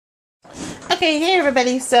Okay, hey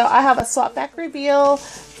everybody, so I have a swap back reveal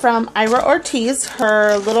from Aira Ortiz,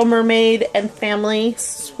 her Little Mermaid and family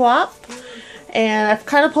swap. And I've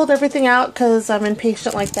kind of pulled everything out because I'm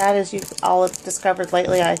impatient like that, as you all have discovered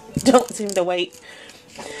lately. I don't seem to wait.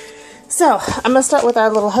 So, I'm going to start with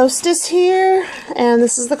our little hostess here, and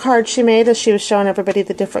this is the card she made as she was showing everybody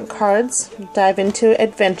the different cards. Dive into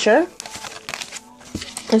adventure.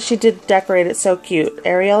 And she did decorate it so cute.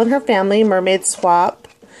 Ariel and her family, Mermaid swap.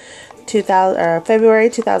 February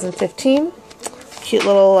 2015. Cute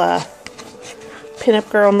little pinup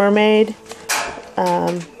girl mermaid.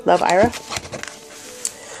 Love Aira.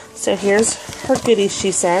 So here's her goodies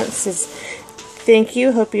she sent. It says, thank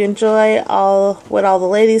you. Hope you enjoy what all the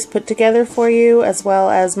ladies put together for you, as well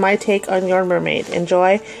as my take on your mermaid.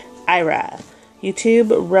 Enjoy, Aira. YouTube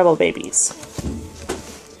Rebel Babies.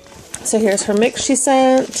 So here's her mix she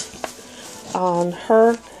sent on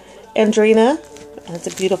her Andrina. And it's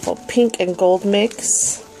a beautiful pink and gold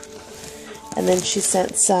mix. And then she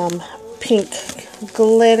sent some pink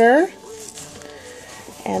glitter.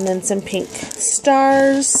 And then some pink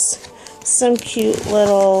stars. Some cute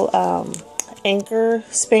little anchor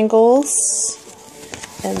spangles.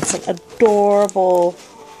 And some adorable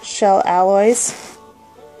shell alloys.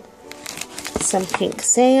 Some pink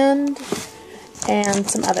sand. And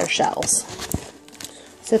some other shells.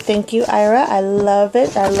 So thank you, Aira. I love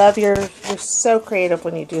it. I love you're so creative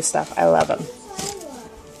when you do stuff. I love them.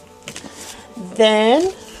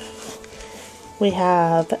 Then we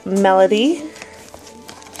have Melody.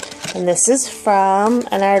 And this is from,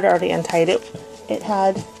 and I had already untied it. It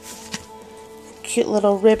had a cute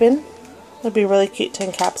little ribbon. It would be really cute to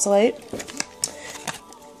encapsulate.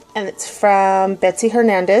 And it's from Betsy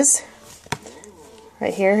Hernandez.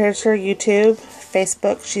 Right here. Here's her YouTube,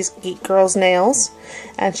 Facebook. She's Geek Girls Nails.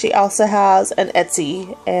 And she also has an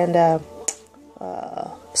Etsy and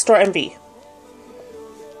Store MV.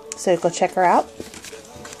 So go check her out.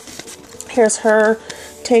 Here's her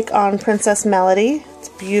take on Princess Melody. It's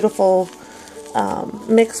beautiful,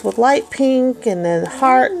 mixed with light pink and then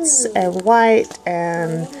hearts and white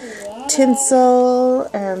and tinsel,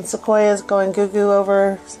 and Sequoia's going goo-goo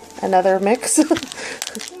over another mix.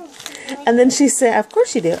 And then she sent, of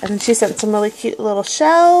course you do, and then she sent some really cute little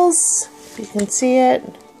shells, if you can see it,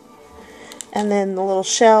 and then the little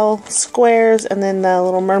shell squares, and then the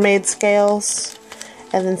little mermaid scales,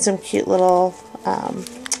 and then some cute little,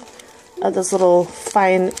 those little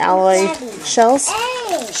fine alloy shells.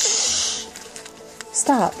 Shh.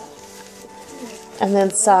 Stop. And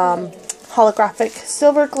then some holographic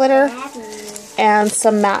silver glitter, and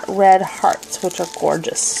some matte red hearts, which are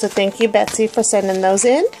gorgeous. So thank you, Betsy, for sending those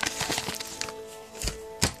in.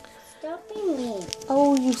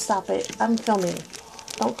 Oh, you stop it. I'm filming.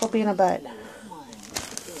 Don't go being a butt.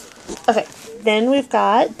 Okay, then we've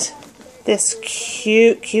got this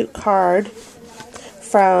cute card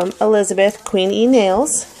from Elizabeth, Queen E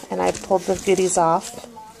Nails. And I pulled the goodies off.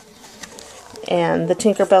 And the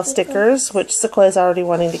Tinkerbell stickers, which Sequoia's already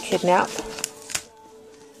wanting to kidnap.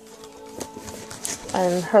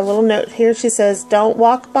 And her little note here, she says, don't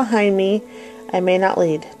walk behind me, I may not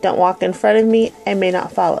lead. Don't walk in front of me, I may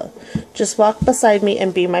not follow. Just walk beside me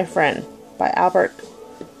and be my friend. By Albert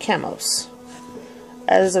Camus.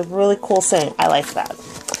 That is a really cool saying. I like that.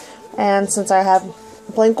 And since I have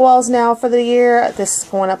blank walls now for the year, this is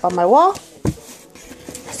going up on my wall.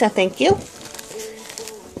 So thank you.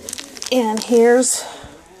 And here's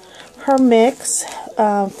her mix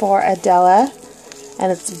for Adela.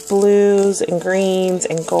 And it's blues and greens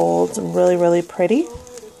and golds. Really, really pretty.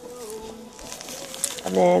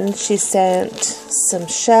 And then she sent some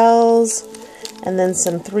shells, and then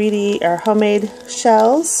some 3D or homemade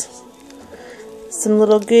shells, some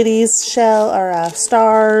little goodies,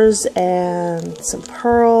 stars, and some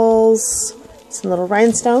pearls, some little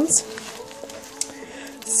rhinestones,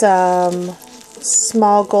 some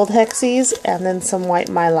small gold hexies, and then some white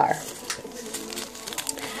mylar.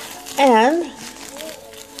 And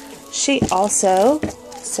she also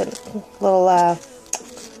sent a little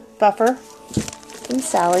buffer from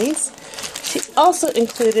Sally's. She also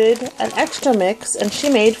included an extra mix, and she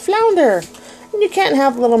made flounder. And you can't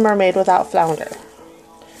have Little Mermaid without flounder.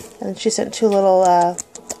 And she sent two little,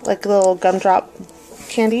 like little gumdrop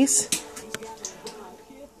candies.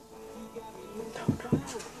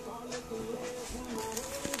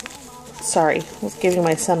 Sorry, I was giving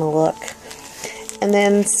my son a look. And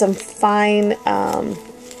then some fine,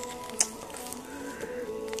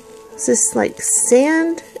 is this like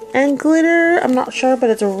sand and glitter? I'm not sure, but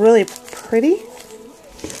it's really pretty.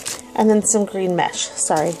 And then some green mesh.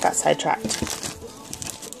 Sorry, got sidetracked.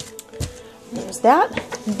 There's that.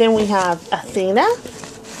 Then we have Athena.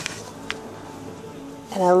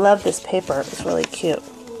 And I love this paper. It's really cute.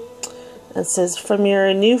 It says, from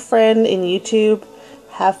your new friend in YouTube,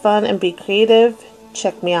 have fun and be creative.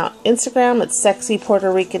 Check me out. Instagram, it's Sexy Puerto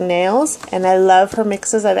Rican Nails. And I love her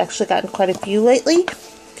mixes. I've actually gotten quite a few lately.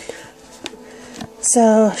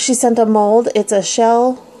 So she sent a mold. It's a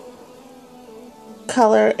shell,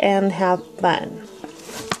 color, and have fun.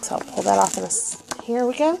 So I'll pull that off in a... Here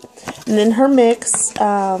we go. And then her mix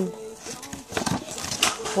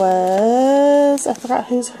was... I forgot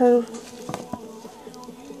who's her...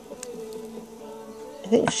 I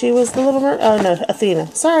think she was the Little Mermaid. Oh no,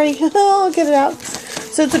 Athena. Sorry. I'll get it out.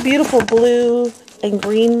 So it's a beautiful blue and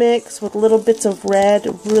green mix with little bits of red.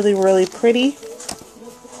 Really, really pretty.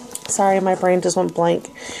 Sorry, my brain just went blank.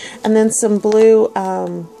 And then some blue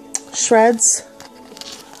shreds.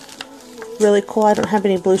 Really cool. I don't have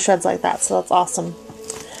any blue shreds like that, so that's awesome.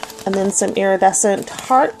 And then some iridescent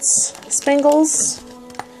hearts, spangles.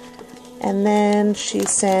 And then she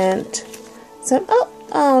sent some,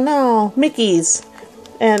 oh no, Mickeys.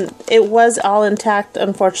 And it was all intact.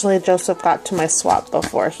 Unfortunately, Joseph got to my swap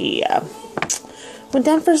before he went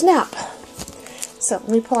down for his nap. So let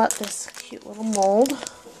me pull out this cute little mold.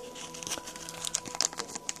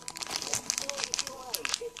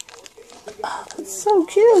 Oh, that's so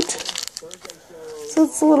cute. So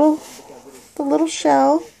it's the little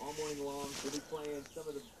shell.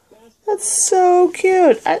 That's so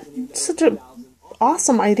cute. Such an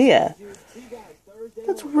awesome idea.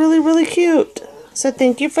 That's really, really cute. So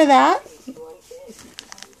thank you for that.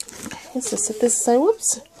 Okay, let's just set this aside.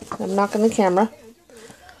 Whoops. I'm knocking the camera.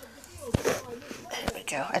 There we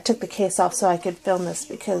go. I took the case off so I could film this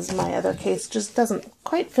because my other case just doesn't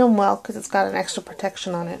quite film well because it's got an extra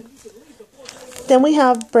protection on it. Then we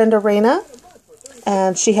have Brenda Reyna.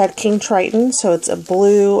 And she had King Triton. So it's a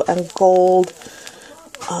blue and gold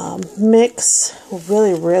mix.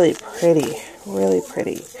 Really, really pretty. Really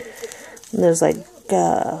pretty. And there's like...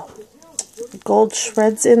 gold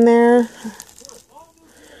shreds in there,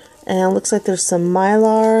 and it looks like there's some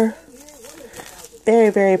mylar. Very,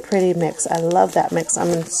 very pretty mix. I love that mix.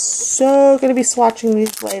 I'm so going to be swatching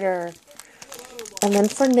these later. And then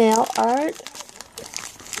for nail art,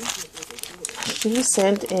 she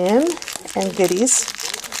sent in, and goodies,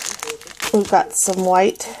 we've got some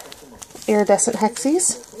white iridescent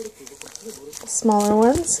hexies, smaller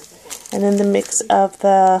ones, and then the mix of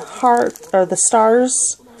the heart, or the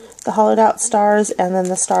stars, the hollowed out stars, and then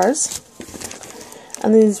the stars.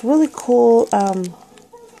 And these really cool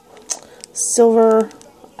silver,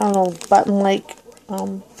 I don't know, button-like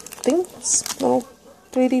things, little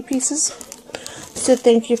 3D pieces. So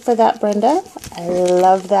thank you for that, Brenda. I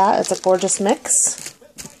love that. It's a gorgeous mix.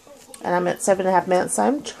 And I'm at 7.5 minutes, so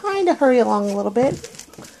I'm trying to hurry along a little bit.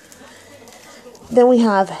 Then we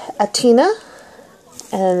have Athena,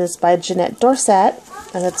 and it's by Jeanette Dorset,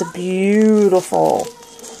 and it's a beautiful,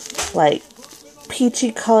 like,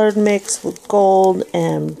 peachy colored mix with gold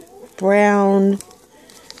and brown.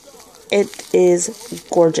 It is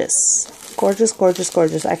gorgeous. Gorgeous, gorgeous,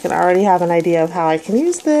 gorgeous. I can already have an idea of how I can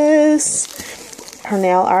use this. Her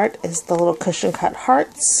nail art is the little cushion cut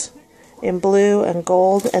hearts in blue and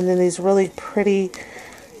gold, and then these really pretty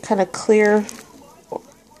kind of clear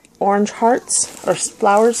orange hearts, or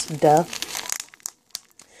flowers, duh.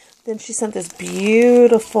 Then she sent this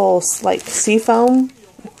beautiful, like, sea foam,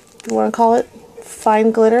 if you want to call it,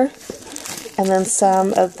 fine glitter, and then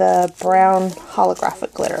some of the brown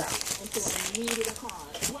holographic glitter.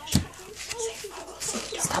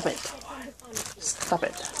 Stop it. Stop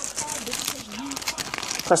it.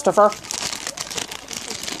 Christopher?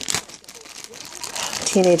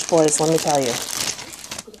 Teenage boys, let me tell you.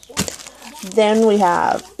 Then we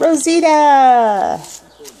have Rosita!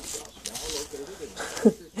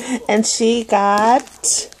 And she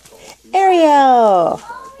got Ariel!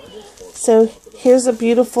 So here's a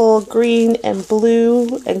beautiful green and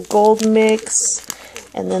blue and gold mix.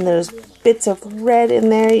 And then there's bits of red in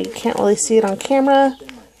there. You can't really see it on camera,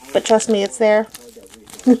 but trust me, it's there.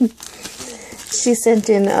 She sent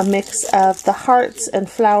in a mix of the hearts and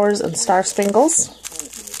flowers and star spangles.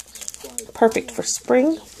 Perfect for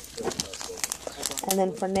spring. And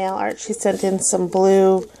then for nail art, she sent in some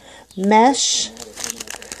blue mesh,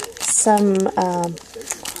 some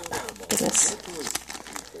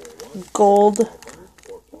gold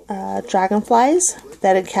dragonflies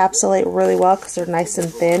that encapsulate really well because they're nice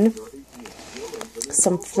and thin.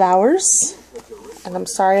 Some flowers, and I'm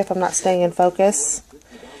sorry if I'm not staying in focus.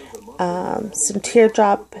 Some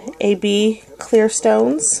teardrop AB clear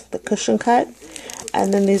stones, the cushion cut,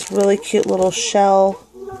 and then these really cute little shell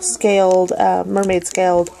scaled, mermaid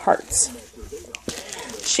scaled hearts.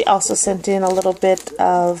 She also sent in a little bit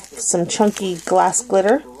of some chunky glass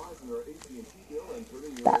glitter.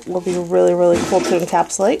 That will be really, really cool to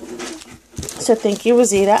encapsulate. So thank you,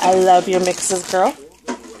 Rosita. I love your mixes, girl.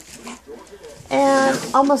 And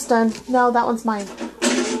almost done. No, that one's mine.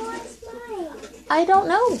 I don't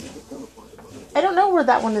know. I don't know where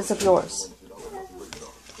that one is of yours.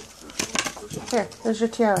 Here, there's your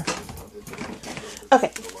tiara.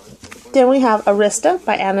 Okay. Then we have Arista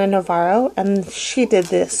by Ana Navarro, and she did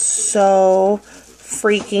this so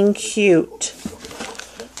freaking cute.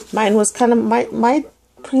 Mine was kind of, my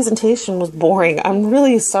presentation was boring. I'm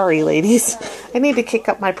really sorry, ladies. I need to kick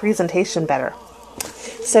up my presentation better.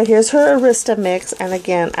 So here's her Arista mix, and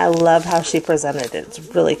again, I love how she presented it. It's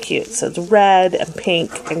really cute. So it's red and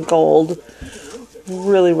pink and gold.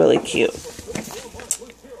 Really, really cute.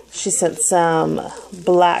 She sent some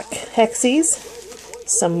black hexies,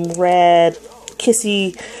 some red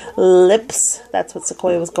kissy lips. That's what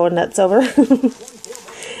Sequoia was going nuts over.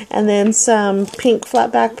 And then some pink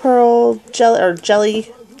flat back pearl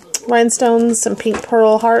jelly rhinestones, some pink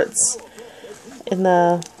pearl hearts in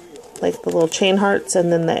the like the little chain hearts,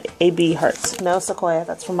 and then the AB hearts. No, Sequoia,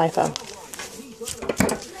 that's from my phone.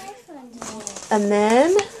 And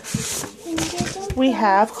then we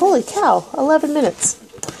have, holy cow, 11 minutes.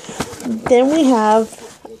 Then we have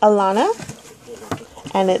Alana,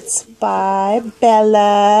 and it's by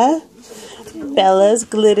Bella. Bella's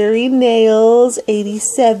Glittery Nails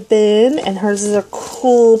 87, and hers is a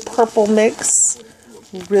cool purple mix.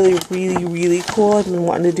 Really, really, really cool. I've been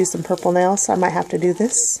wanting to do some purple nails, so I might have to do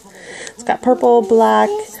this. It's got purple, black.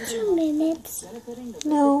 2 minutes.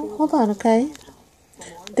 No, hold on, okay.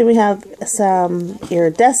 Then we have some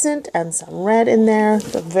iridescent and some red in there.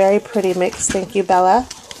 It's a very pretty mix. Thank you, Bella.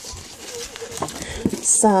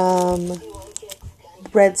 Some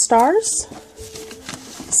red stars.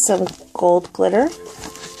 Some gold glitter.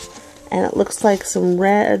 And it looks like some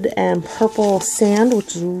red and purple sand,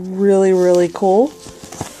 which is really, really cool.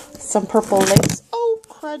 Some purple lace. Oh,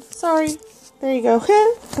 crud. Sorry. There you go.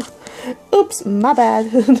 Oops, my bad.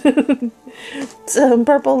 Some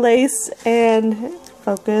purple lace and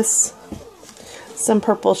focus. Some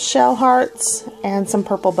purple shell hearts and some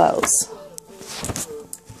purple bows.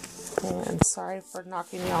 And sorry for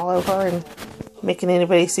knocking you all over and making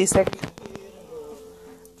anybody seasick.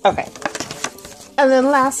 Okay. And then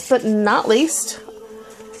last but not least,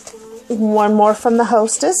 one more from the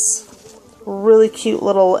hostess. Really cute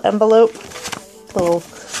little envelope. Little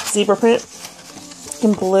zebra print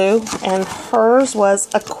in blue. And hers was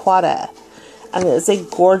Aquata. And it's a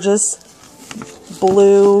gorgeous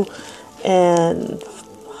blue and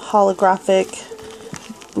holographic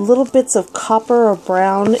little bits of copper or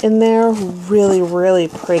brown in there. Really, really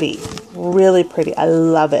pretty. Really pretty. I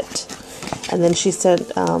love it. And then she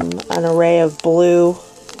sent an array of blue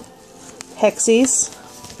hexies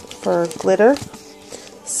for glitter.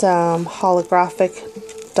 Some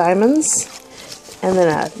holographic diamonds. And then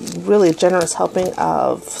a really generous helping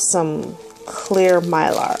of some clear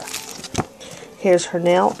mylar. Here's her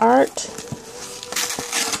nail art.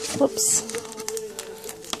 Whoops.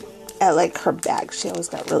 I like her bags. She always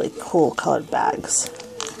got really cool colored bags.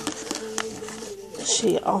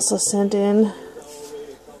 She also sent in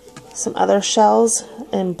some other shells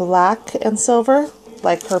in black and silver,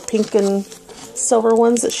 like her pink and silver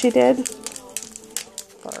ones that she did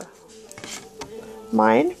for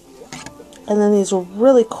mine. And then these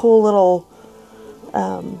really cool little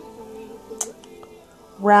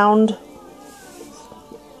round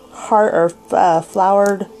heart or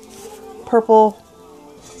flowered purple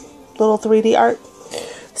little 3D art.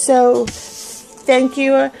 So thank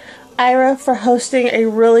you, Aira, for hosting a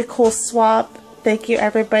really cool swap. Thank you,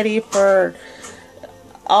 everybody, for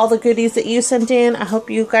all the goodies that you sent in. I hope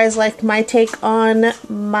you guys liked my take on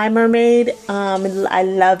my mermaid. I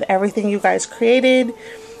love everything you guys created.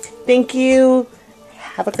 Thank you.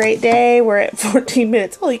 Have a great day. We're at 14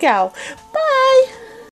 minutes. Holy cow. Bye.